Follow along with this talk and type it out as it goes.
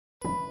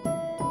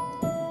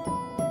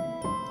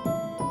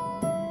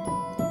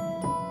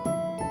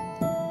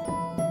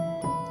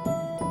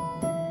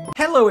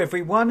Hello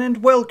everyone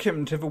and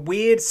welcome to the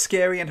weird,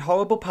 scary and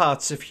horrible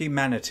parts of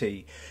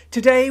humanity.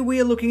 Today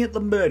we are looking at the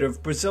murder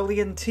of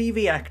Brazilian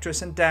TV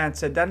actress and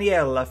dancer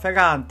Daniella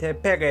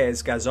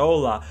Perez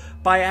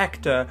by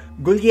actor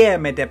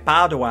Guilherme de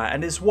Padua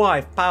and his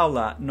wife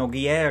Paula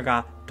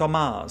Nogueira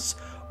Thomaz.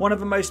 One of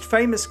the most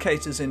famous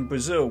cases in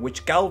Brazil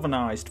which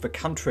galvanized the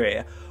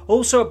country.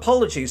 Also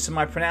apologies for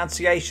my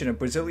pronunciation of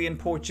Brazilian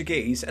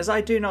Portuguese, as I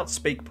do not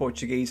speak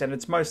Portuguese and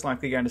it's most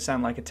likely going to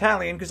sound like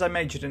Italian because I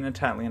majored in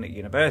Italian at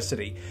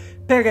university.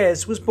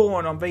 Perez was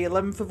born on the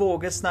 11th of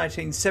August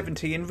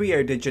 1970 in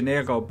Rio de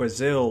Janeiro,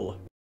 Brazil.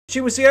 She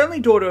was the only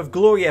daughter of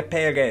Guilherme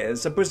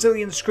Perez, a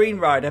Brazilian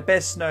screenwriter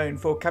best known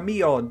for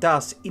Caminho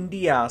das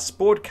Indias,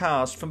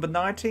 broadcast from the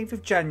 19th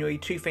of January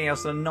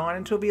 2009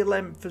 until the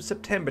 11th of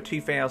September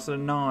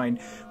 2009,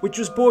 which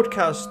was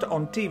broadcast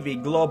on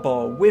TV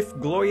Globo, with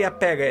Guilherme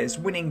Perez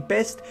winning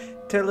Best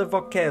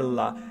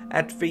Telenovela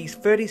at the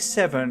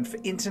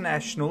 37th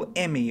International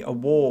Emmy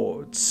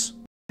Awards.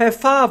 Her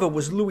father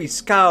was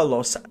Luis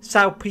Carlos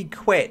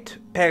Salpiquet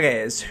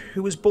Perez,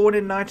 who was born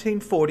in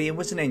 1940 and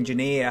was an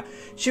engineer.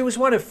 She was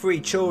one of three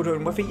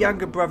children, with a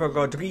younger brother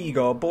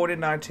Rodrigo, born in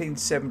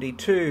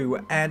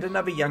 1972, and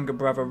another younger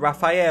brother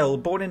Rafael,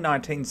 born in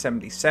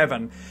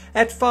 1977.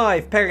 At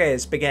 5,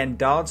 Perez began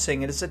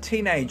dancing and as a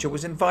teenager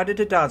was invited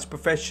to dance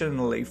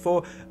professionally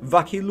for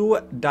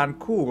Vaquilu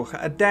Dancourt,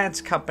 a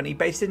dance company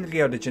based in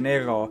Rio de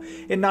Janeiro.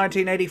 In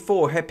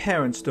 1984, her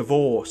parents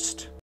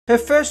divorced. Her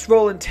first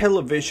role in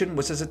television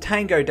was as a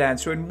tango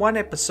dancer in one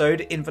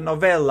episode in the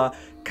novella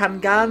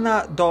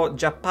Cangana do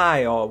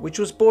Japão, which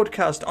was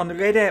broadcast on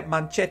Rede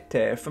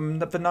Manchete from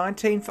the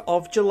 19th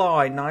of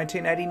July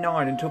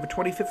 1989 until the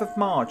 25th of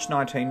March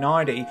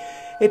 1990.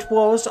 It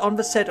was on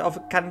the set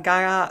of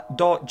Cangana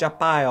do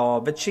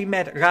Japão that she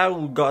met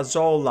Raul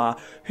Gazola,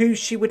 who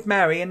she would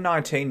marry in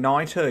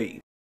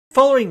 1990.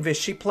 Following this,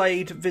 she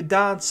played the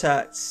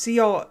dancer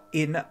Sio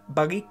in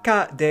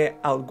Barrica de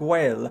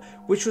Alguel,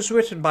 which was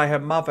written by her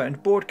mother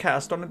and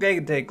broadcast on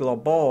Rede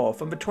Globo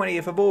from the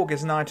 20th of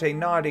August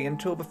 1990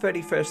 until the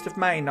 31st of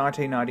May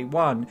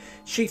 1991.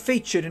 She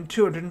featured in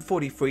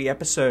 243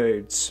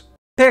 episodes.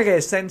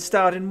 Perez then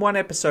starred in one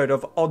episode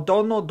of O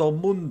Dono do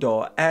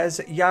Mundo as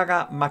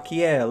Yara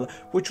Maciel,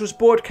 which was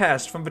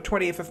broadcast from the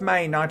 20th of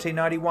May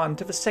 1991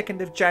 to the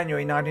 2nd of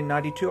January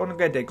 1992 on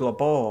Rede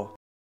Globo.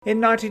 In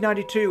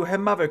 1992, her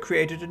mother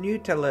created a new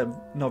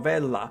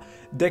telenovela,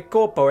 De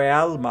Corpo e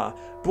Alma,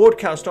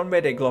 broadcast on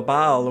Rede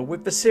Global,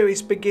 with the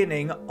series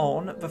beginning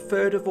on the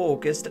 3rd of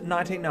August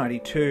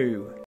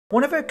 1992.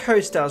 One of her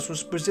co-stars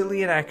was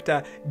Brazilian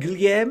actor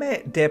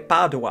Guilherme de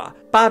Padua.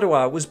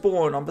 Padua was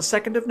born on the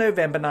 2nd of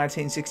November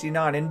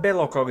 1969 in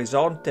Belo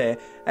Horizonte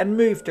and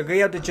moved to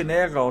Rio de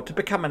Janeiro to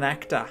become an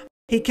actor.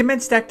 He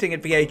commenced acting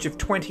at the age of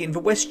 20 in the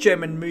West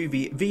German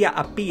movie Via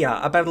Apia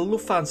about a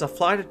Lufthansa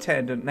flight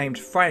attendant named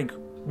Frank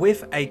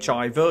with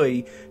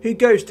HIV, who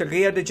goes to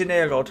Rio de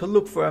Janeiro to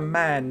look for a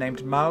man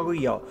named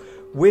Mario,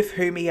 with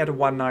whom he had a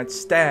one-night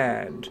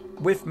stand,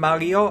 with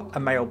Mario, a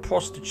male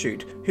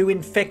prostitute, who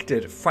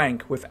infected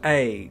Frank with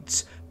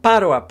AIDS.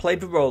 Padua played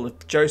the role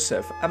of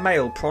Joseph, a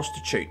male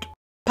prostitute.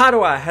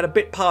 Padua had a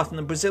bit part in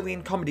the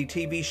Brazilian comedy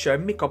TV show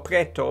Mico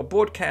Preto,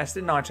 broadcast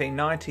in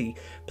 1990,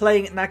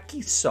 playing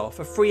Narciso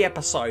for 3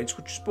 episodes,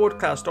 which was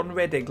broadcast on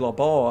Rede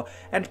Globo,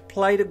 and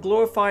played a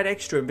glorified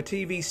extra in the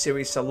TV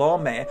series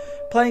Salome,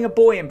 playing a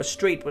boy in the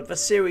street, with the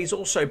series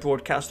also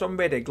broadcast on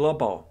Rede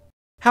Globo.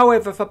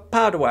 However, for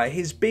Padua,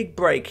 his big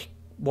break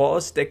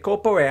was De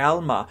Corpo e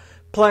Alma,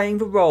 playing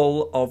the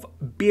role of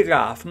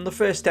Bira from the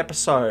first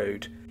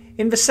episode.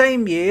 In the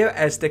same year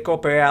as De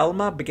Corpo e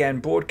Alma began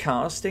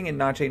broadcasting in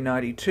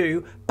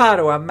 1992,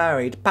 Padua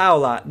married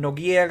Paula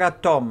Nogueira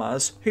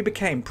Thomaz, who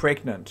became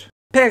pregnant.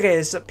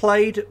 Perez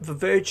played the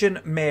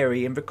Virgin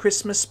Mary in the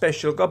Christmas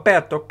special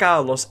Roberto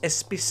Carlos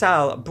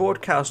Especial,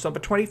 broadcast on the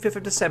 25th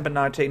of December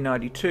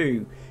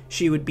 1992.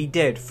 She would be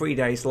dead 3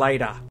 days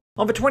later.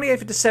 On the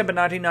 28th of December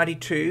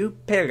 1992,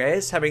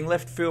 Perez, having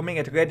left filming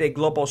at Rede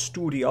Globo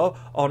Studio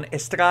on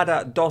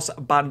Estrada dos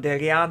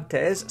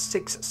Bandeirantes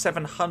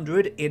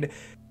 6700 in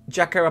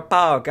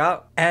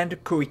Jacarepaguá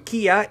and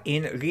Curiquia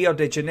in Rio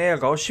de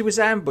Janeiro, she was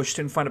ambushed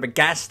in front of a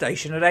gas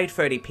station at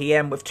 8:30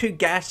 p.m. with 2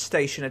 gas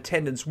station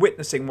attendants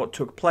witnessing what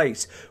took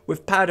place,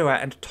 with Padua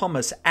and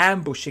Thomas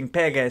ambushing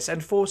Perez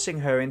and forcing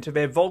her into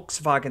their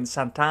Volkswagen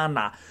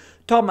Santana.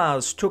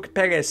 Thomaz took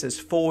Perez's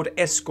Ford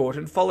Escort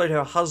and followed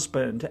her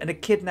husband and a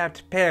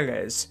kidnapped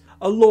Perez.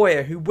 A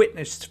lawyer who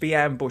witnessed the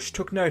ambush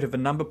took note of the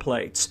number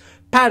plates.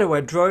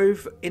 Padua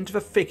drove into the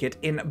thicket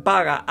in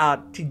Barra a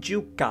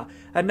Tijuca,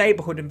 a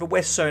neighbourhood in the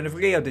west zone of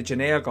Rio de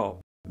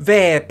Janeiro.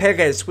 There,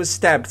 Perez was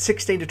stabbed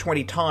 16 to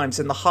 20 times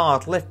in the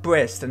heart, left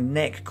breast and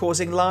neck,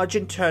 causing large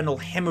internal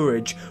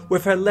hemorrhage,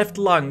 with her left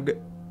lung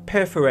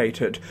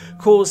perforated,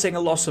 causing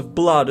a loss of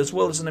blood as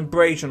well as an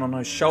abrasion on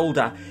her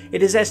shoulder.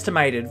 It is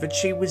estimated that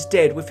she was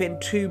dead within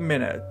 2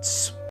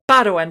 minutes.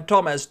 Padua and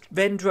Thomaz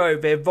then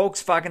drove their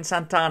Volkswagen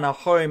Santana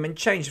home and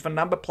changed the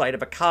number plate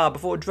of a car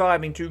before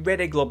driving to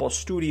Rede Globo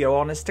Studio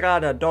on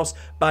Estrada dos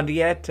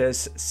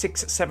Bandeirantes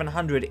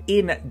 6700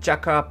 in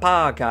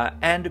Jacarepaguá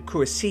and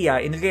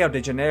Curiciá in Rio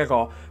de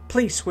Janeiro.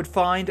 Police would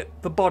find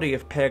the body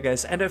of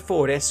Perez and her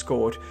Ford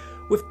Escort.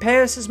 With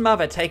Perez's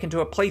mother taken to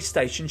a police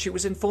station, she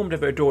was informed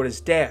of her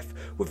daughter's death,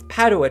 with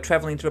Padua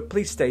travelling to a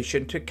police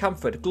station to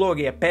comfort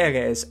Gloria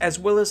Perez as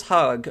well as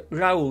hug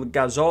Raul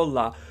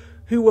Gazola,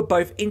 who were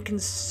both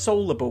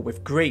inconsolable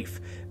with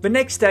grief. The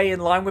next day,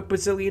 in line with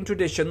Brazilian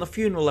tradition, the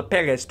funeral of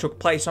Perez took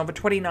place on the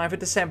 29th of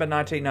December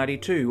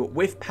 1992,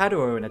 with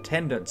Padua in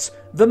attendance.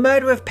 The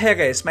murder of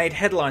Perez made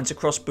headlines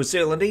across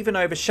Brazil and even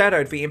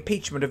overshadowed the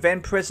impeachment of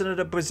then-President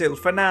of Brazil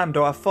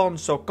Fernando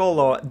Afonso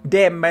Collor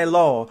de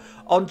Mello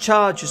on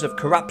charges of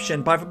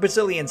corruption by the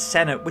Brazilian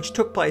Senate, which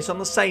took place on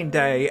the same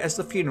day as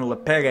the funeral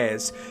of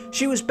Perez.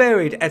 She was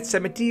buried at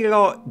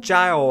Cemitério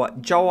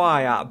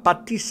João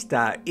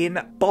Batista in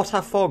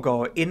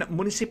Botafogo, in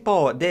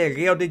Municipal de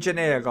Rio de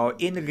Janeiro,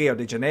 in Rio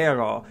de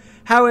Janeiro.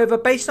 However,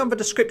 based on the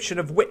description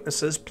of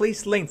witnesses,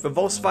 police linked the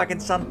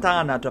Volkswagen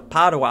Santana to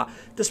Padua,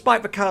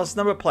 despite the car's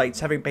number plates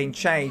having been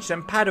changed,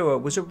 and Padua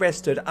was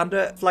arrested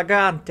under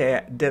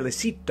flagrante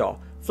delito.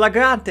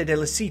 Flagrante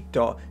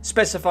delito,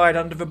 specified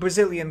under the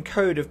Brazilian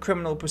Code of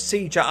Criminal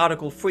Procedure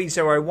Article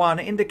 301,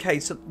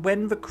 indicates that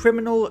when the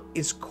criminal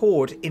is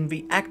caught in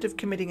the act of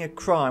committing a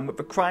crime with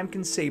the crime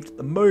conceived at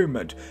the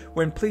moment,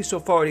 when police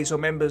authorities or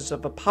members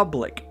of the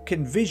public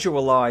can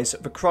visualize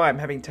the crime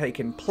having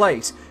taken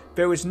place,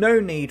 there is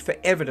no need for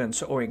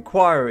evidence or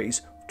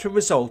inquiries to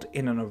result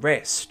in an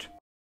arrest.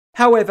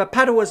 However,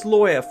 Padua's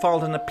lawyer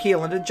filed an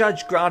appeal and a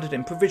judge granted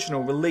him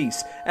provisional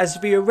release, as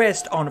the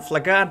arrest on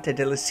flagrante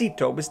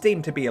delito was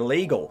deemed to be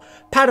illegal.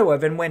 Padua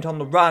then went on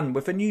the run,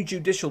 with a new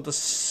judicial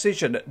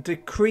decision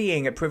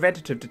decreeing a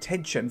preventative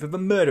detention for the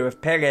murder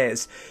of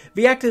Perez.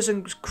 The actors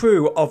and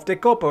crew of De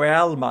Corpo e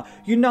Alma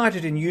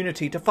united in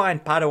unity to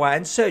find Padua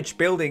and searched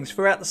buildings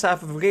throughout the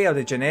south of Rio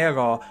de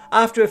Janeiro.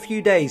 After a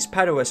few days,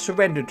 Padua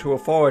surrendered to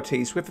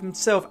authorities, with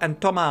himself and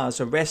Thomaz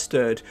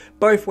arrested.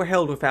 Both were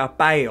held without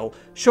bail.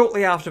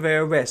 Shortly after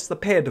their arrest, the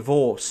pair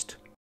divorced.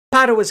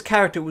 Padua's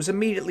character was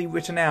immediately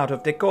written out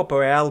of De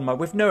Corpo e Alma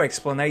with no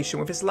explanation,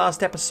 with his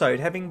last episode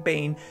having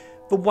been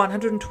the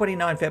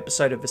 129th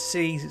episode of the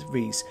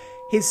series.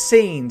 His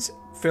scenes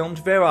filmed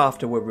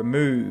thereafter were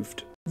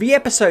removed. The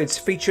episodes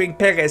featuring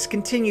Perez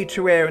continued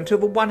to air until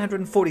the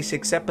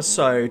 146th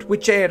episode,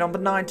 which aired on the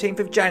 19th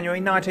of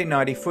January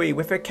 1993,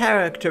 with her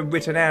character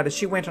written out as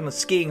she went on a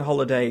skiing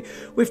holiday,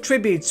 with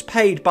tributes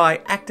paid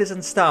by actors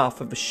and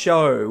staff of the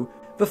show.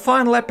 The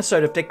final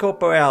episode of De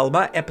Corpo e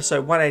Alma,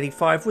 episode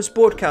 185, was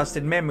broadcast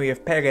in memory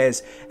of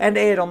Perez and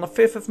aired on the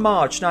 5th of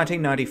March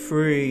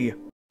 1993.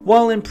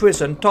 While in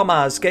prison,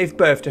 Thomaz gave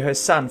birth to her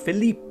son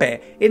Felipe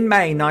in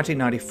May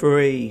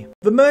 1993.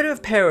 The murder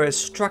of Perez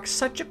struck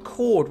such a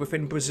chord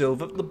within Brazil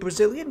that the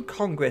Brazilian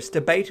Congress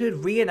debated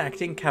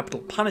reenacting capital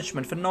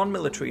punishment for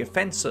non-military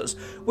offences,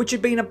 which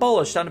had been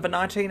abolished under the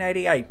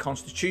 1988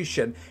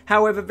 Constitution.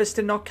 However, this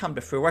did not come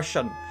to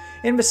fruition.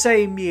 In the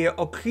same year,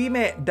 O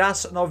Crime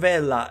das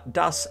Novela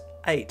das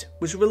 8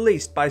 was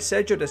released by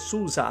Sergio de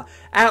Souza,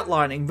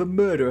 outlining the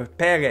murder of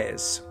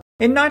Perez.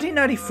 In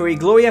 1993,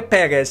 Gloria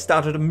Perez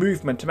started a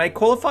movement to make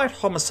qualified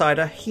homicide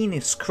a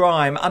heinous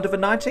crime under the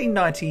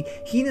 1990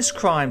 Heinous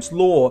Crimes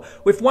Law,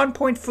 with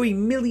 1.3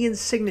 million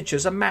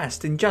signatures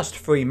amassed in just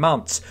 3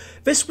 months.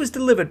 This was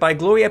delivered by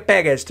Gloria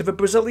Perez to the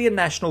Brazilian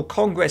National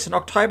Congress in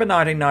October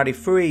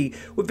 1993,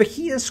 with the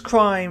Heinous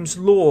Crimes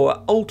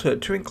Law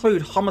altered to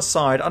include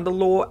homicide under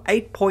Law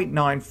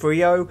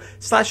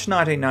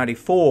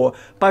 8.930/1994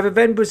 by the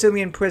then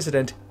Brazilian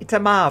President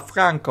Itamar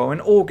Franco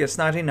in August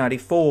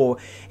 1994.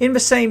 In the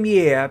same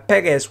year,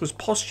 Perez was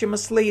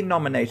posthumously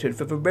nominated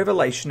for the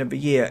Revelation of the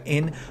Year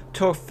in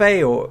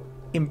Trofeo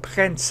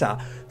Imprensa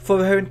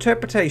for her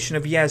interpretation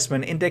of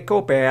Yasmin in De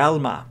Corpo e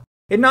Alma.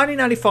 In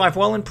 1995,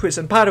 while in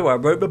prison, Padua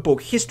wrote the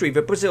book History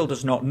That Brazil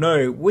Does Not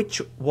Know, which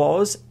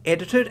was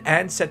edited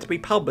and set to be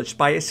published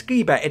by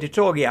Escriba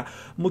Editoria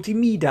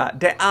Multimídia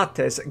de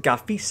Artes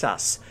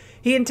Grafisas.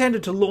 He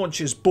intended to launch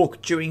his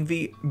book during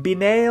the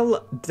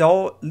Bienal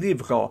do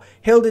Livro,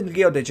 held in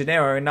Rio de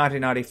Janeiro in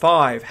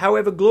 1995.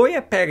 However,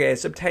 Gloria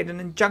Perez obtained an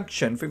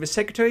injunction through the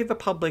Secretary of the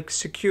Public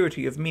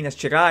Security of Minas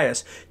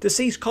Gerais to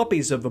seize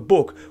copies of the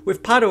book,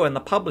 with Padua and the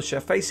publisher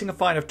facing a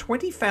fine of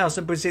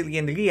 20,000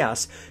 Brazilian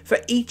reais for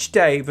each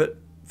day that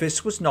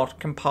this was not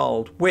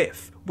compiled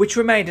with, which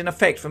remained in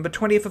effect from the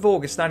 20th of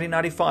August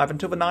 1995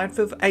 until the 9th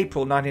of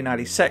April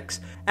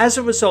 1996. As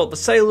a result, the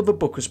sale of the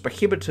book was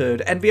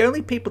prohibited, and the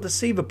only people to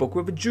see the book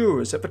were the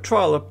jurors at the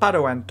trial of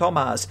Padua and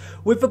Thomaz,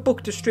 with the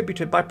book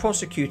distributed by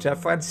prosecutor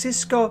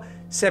Francisco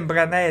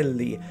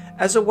Sembranelli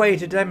as a way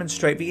to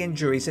demonstrate the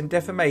injuries and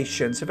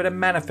defamations that had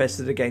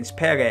manifested against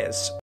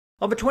Perez.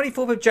 On the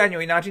 24th of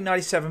January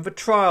 1997, the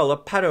trial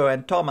of Padua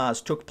and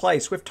Thomaz took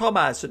place, with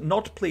Thomaz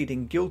not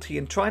pleading guilty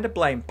and trying to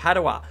blame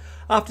Padua.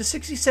 After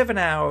 67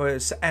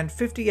 hours and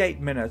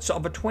 58 minutes,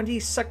 on the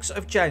 26th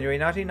of January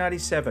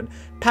 1997,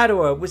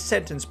 Padua was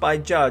sentenced by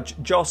Judge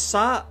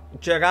José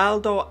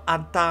Geraldo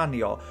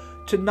Antonio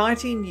to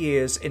 19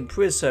 years in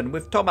prison,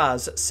 with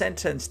Thomaz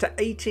sentenced to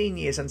 18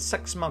 years and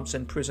 6 months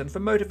in prison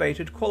for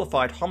motivated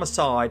qualified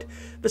homicide.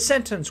 The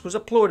sentence was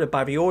applauded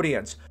by the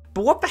audience.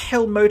 But what the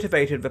hell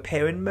motivated the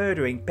pair in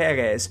murdering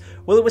Perez?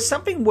 Well, it was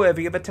something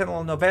worthy of a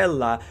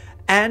telenovela,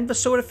 and the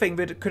sort of thing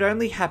that could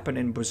only happen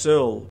in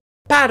Brazil.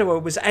 Padua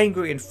was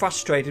angry and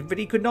frustrated that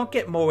he could not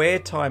get more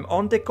airtime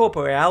on De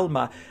Corpo e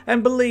Alma,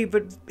 and believed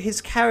that his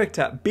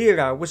character,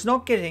 Bira, was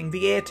not getting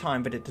the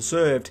airtime that it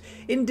deserved.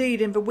 Indeed,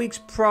 in the weeks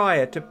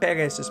prior to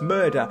Perez's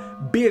murder,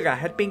 Bira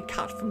had been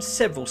cut from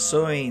several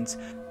scenes.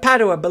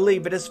 Padua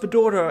believed that as the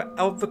daughter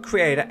of the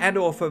creator and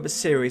author of the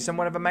series and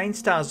one of the main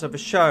stars of the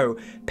show,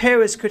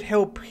 Perez could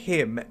help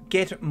him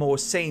get more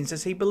scenes,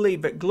 as he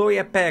believed that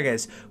Gloria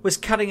Perez was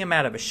cutting him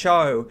out of the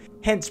show.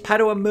 Hence,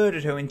 Padua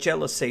murdered her in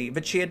jealousy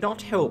that she had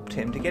not helped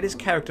him to get his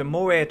character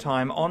more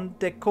airtime on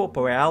De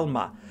Corpo e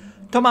Alma.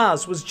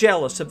 Thomaz was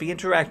jealous of the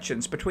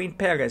interactions between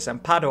Perez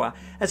and Padua,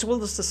 as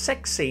well as the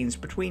sex scenes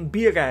between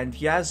Bira and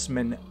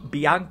Yasmin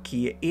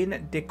Bianchi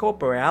in De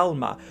Corpo e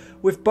Alma,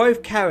 with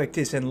both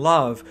characters in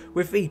love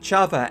with each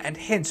other, and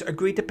hence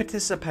agreed to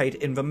participate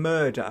in the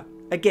murder.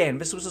 Again,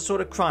 this was a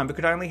sort of crime that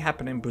could only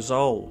happen in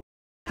Brazil.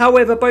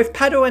 However, both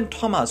Padua and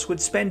Thomaz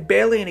would spend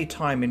barely any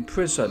time in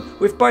prison,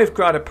 with both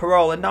granted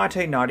parole in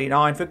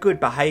 1999 for good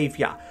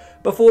behaviour,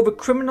 before the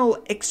Criminal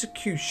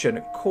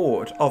Execution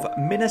Court of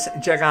Minas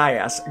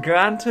Gerais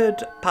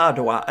granted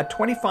Padua a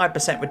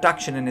 25%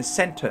 reduction in his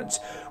sentence,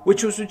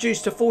 which was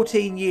reduced to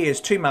 14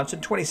 years, 2 months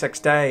and 26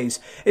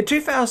 days. In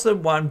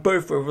 2001,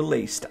 both were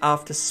released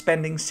after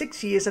spending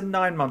 6 years and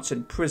 9 months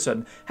in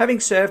prison, having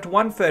served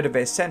 1/3 of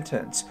their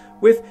sentence,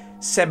 with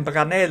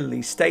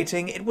Sembranelli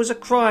stating it was a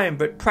crime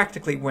but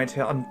practically went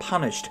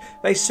unpunished.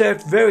 They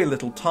served very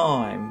little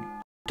time.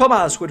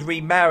 Thomaz would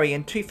remarry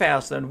in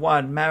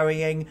 2001,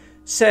 marrying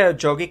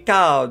Sergio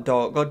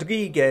Ricardo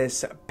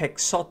Rodrigues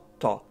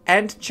Peixoto,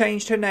 and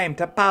changed her name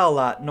to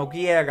Paula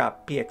Nogueira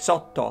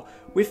Thomaz,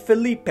 with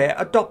Felipe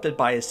adopted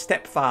by his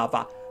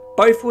stepfather.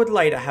 Both would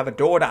later have a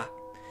daughter.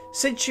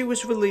 Since she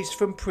was released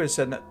from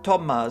prison,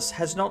 Thomaz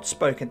has not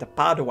spoken to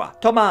Padua.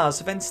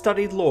 Thomaz then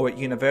studied law at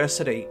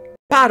university.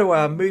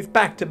 Padua moved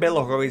back to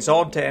Belo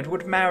Horizonte and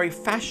would marry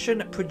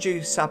fashion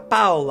producer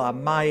Paula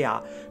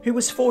Maia, who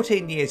was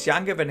 14 years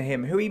younger than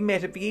him, who he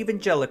met at the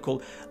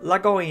evangelical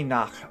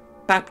Lagoinha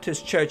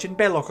Baptist Church in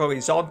Belo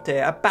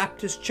Horizonte, a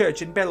Baptist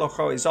church in Belo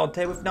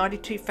Horizonte with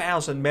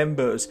 92,000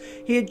 members.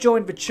 He had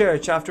joined the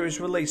church after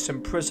his release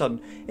from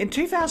prison. In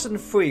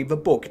 2003, the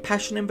book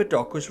Passion in the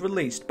Dock was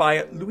released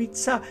by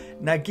Luisa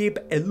Naguib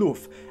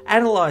Elouf,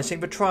 analysing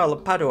the trial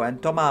of Padua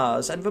and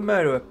Thomaz and the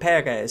murder of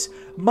Perez.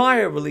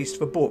 Maya released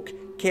the book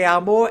Que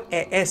Amor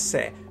é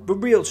Esse, the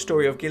real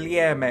story of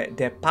Guilherme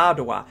de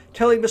Padua,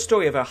 telling the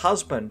story of her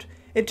husband.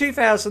 In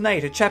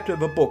 2008, a chapter of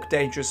the book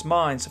Dangerous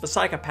Minds of a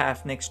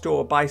Psychopath Next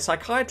Door by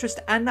psychiatrist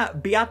Ana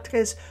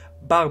Beatriz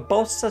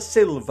Barbosa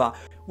Silva,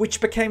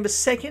 which became the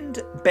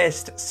second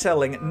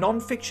best-selling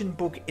non-fiction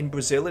book in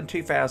Brazil in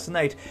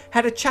 2008,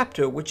 had a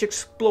chapter which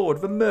explored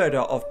the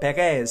murder of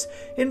Perez.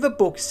 In the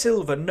book,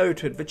 Silva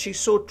noted that she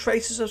saw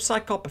traces of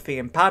psychopathy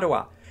in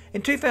Padua.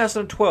 In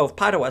 2012,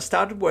 Padua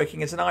started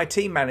working as an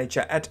IT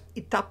manager at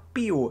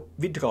Itapio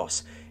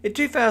Vidros. In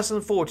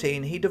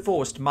 2014, he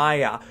divorced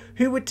Maya,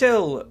 who would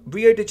tell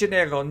Rio de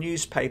Janeiro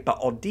newspaper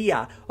O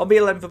Dia on the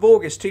 11th of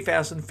August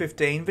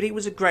 2015 that he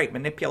was a great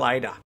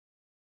manipulator.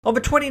 On the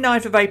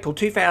 29th of April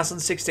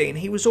 2016,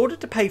 he was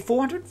ordered to pay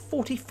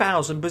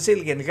 440,000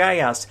 Brazilian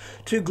reais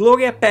to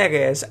Gloria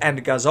Perez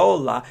and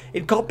Gazola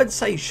in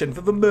compensation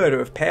for the murder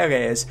of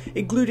Perez,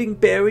 including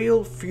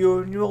burial,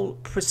 funeral,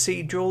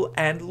 procedural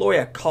and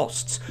lawyer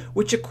costs,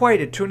 which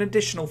equated to an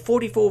additional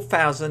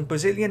 44,000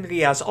 Brazilian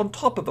reais on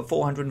top of the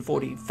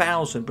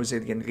 440,000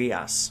 Brazilian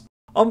reais.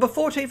 On the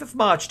 14th of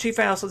March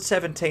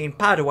 2017,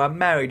 Padua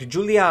married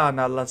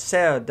Juliana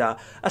Lacerda,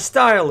 a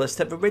stylist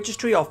at the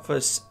registry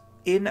office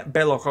in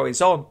Belo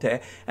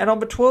Horizonte, and on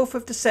the 12th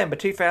of December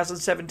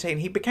 2017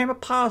 he became a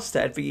pastor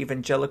at the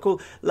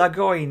evangelical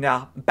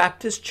Lagoinha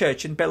Baptist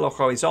Church in Belo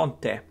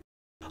Horizonte.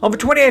 On the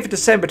 28th of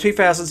December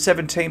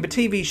 2017, the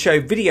TV show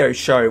Video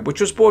Show,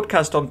 which was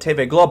broadcast on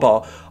TV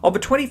Globo, on the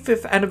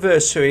 25th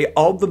anniversary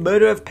of the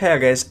murder of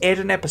Perez, aired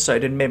an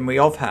episode in memory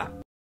of her.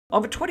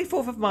 On the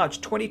 24th of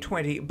March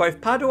 2020, both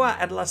Padua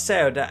and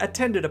Lacerda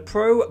attended a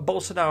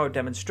pro-Bolsonaro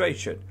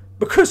demonstration,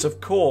 because of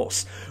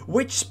course,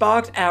 which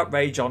sparked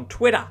outrage on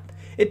Twitter.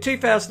 In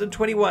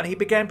 2021, he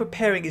began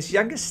preparing his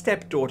youngest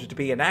stepdaughter to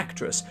be an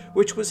actress,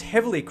 which was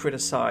heavily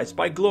criticised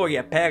by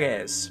Gloria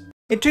Perez.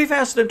 In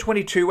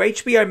 2022,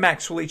 HBO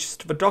Max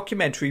released the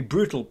documentary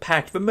Brutal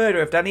Pact, The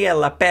Murder of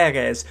Daniella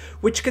Perez,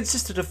 which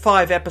consisted of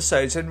 5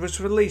 episodes and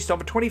was released on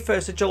the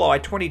 21st of July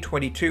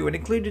 2022 and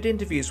included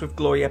interviews with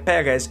Gloria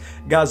Perez,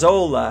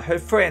 Gazzola, her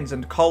friends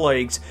and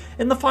colleagues.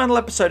 In the final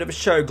episode of the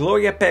show,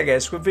 Gloria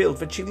Perez revealed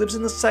that she lives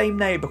in the same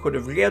neighbourhood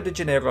of Rio de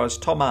Janeiro's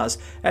Thomaz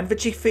and that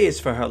she fears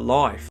for her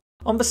life.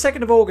 On the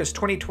 2nd of August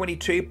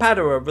 2022,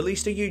 Padua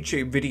released a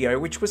YouTube video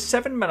which was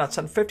 7 minutes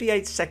and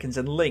 58 seconds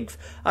in length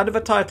under the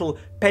title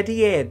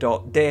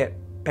Pedido de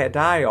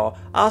Perdão,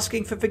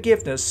 asking for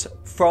forgiveness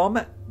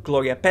from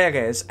Gloria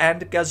Perez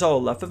and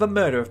Gazzola for the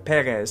murder of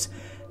Perez.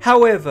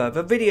 However,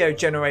 the video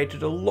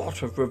generated a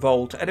lot of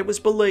revolt, and it was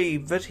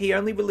believed that he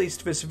only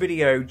released this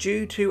video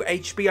due to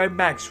HBO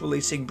Max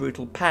releasing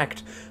Brutal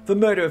Pact, The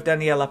Murder of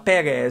Daniella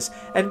Perez,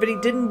 and that he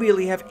didn't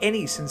really have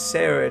any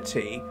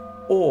sincerity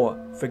or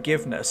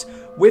forgiveness,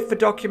 with the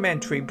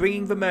documentary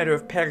bringing the murder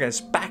of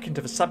Perez back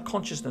into the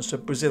subconsciousness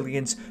of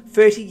Brazilians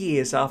 30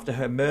 years after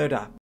her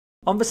murder.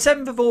 On the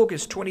 7th of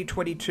August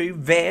 2022,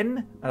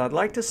 then, and I'd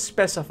like to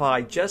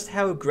specify just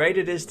how great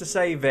it is to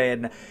say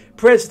then,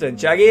 President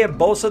Jair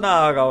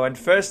Bolsonaro and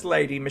First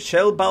Lady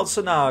Michelle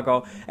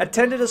Bolsonaro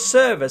attended a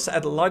service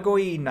at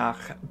Lagoinha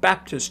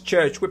Baptist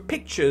Church with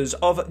pictures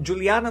of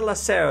Juliana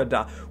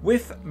Lacerda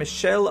with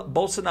Michelle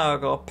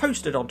Bolsonaro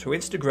posted onto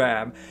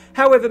Instagram.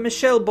 However,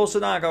 Michelle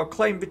Bolsonaro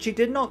claimed that she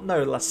did not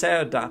know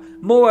Lacerda.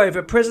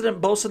 Moreover, President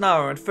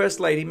Bolsonaro and First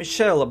Lady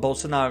Michelle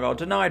Bolsonaro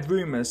denied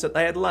rumours that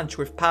they had lunch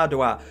with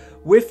Padua,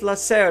 with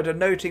Lacerda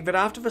noting that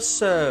after the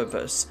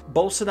service,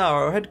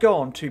 Bolsonaro had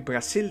gone to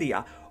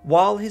Brasilia,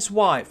 while his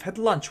wife had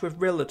lunch with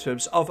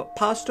relatives of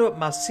Pastor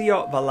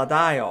Marcio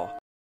Valadaio.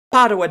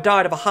 Padua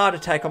died of a heart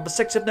attack on the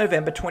 6th of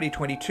November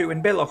 2022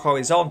 in Belo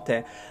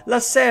Horizonte.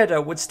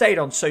 Lacerda would state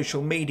on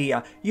social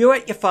media, "You're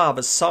at your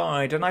father's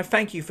side, and I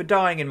thank you for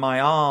dying in my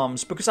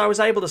arms, because I was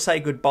able to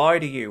say goodbye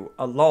to you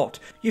a lot.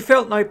 You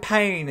felt no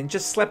pain and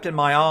just slept in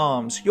my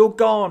arms. You're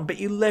gone, but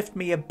you left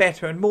me a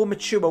better and more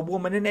mature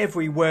woman in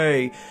every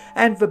way.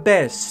 And the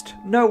best,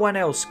 no one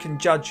else can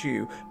judge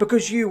you,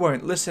 because you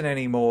won't listen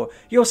anymore.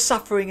 Your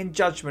suffering and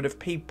judgment of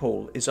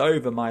people is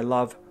over, my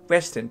love.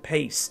 Rest in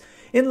peace."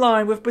 In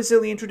line with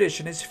Brazilian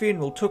tradition, his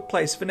funeral took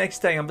place the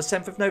next day on the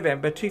 7th of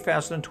November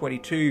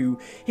 2022.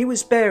 He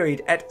was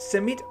buried at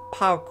Cemitério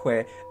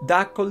Parque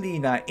da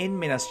Colina in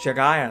Minas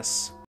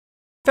Gerais.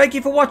 Thank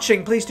you for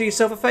watching. Please do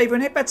yourself a favour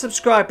and hit that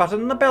subscribe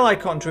button and the bell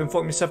icon to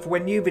inform yourself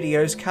when new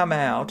videos come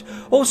out.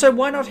 Also,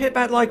 why not hit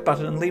that like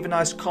button and leave a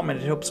nice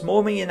comment? It helps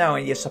more than you know,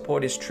 and your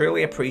support is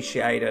truly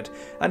appreciated.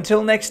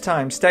 Until next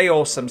time, stay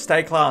awesome,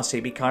 stay classy,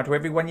 be kind to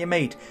everyone you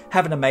meet,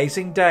 have an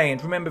amazing day,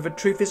 and remember that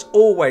truth is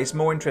always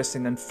more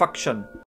interesting than fiction.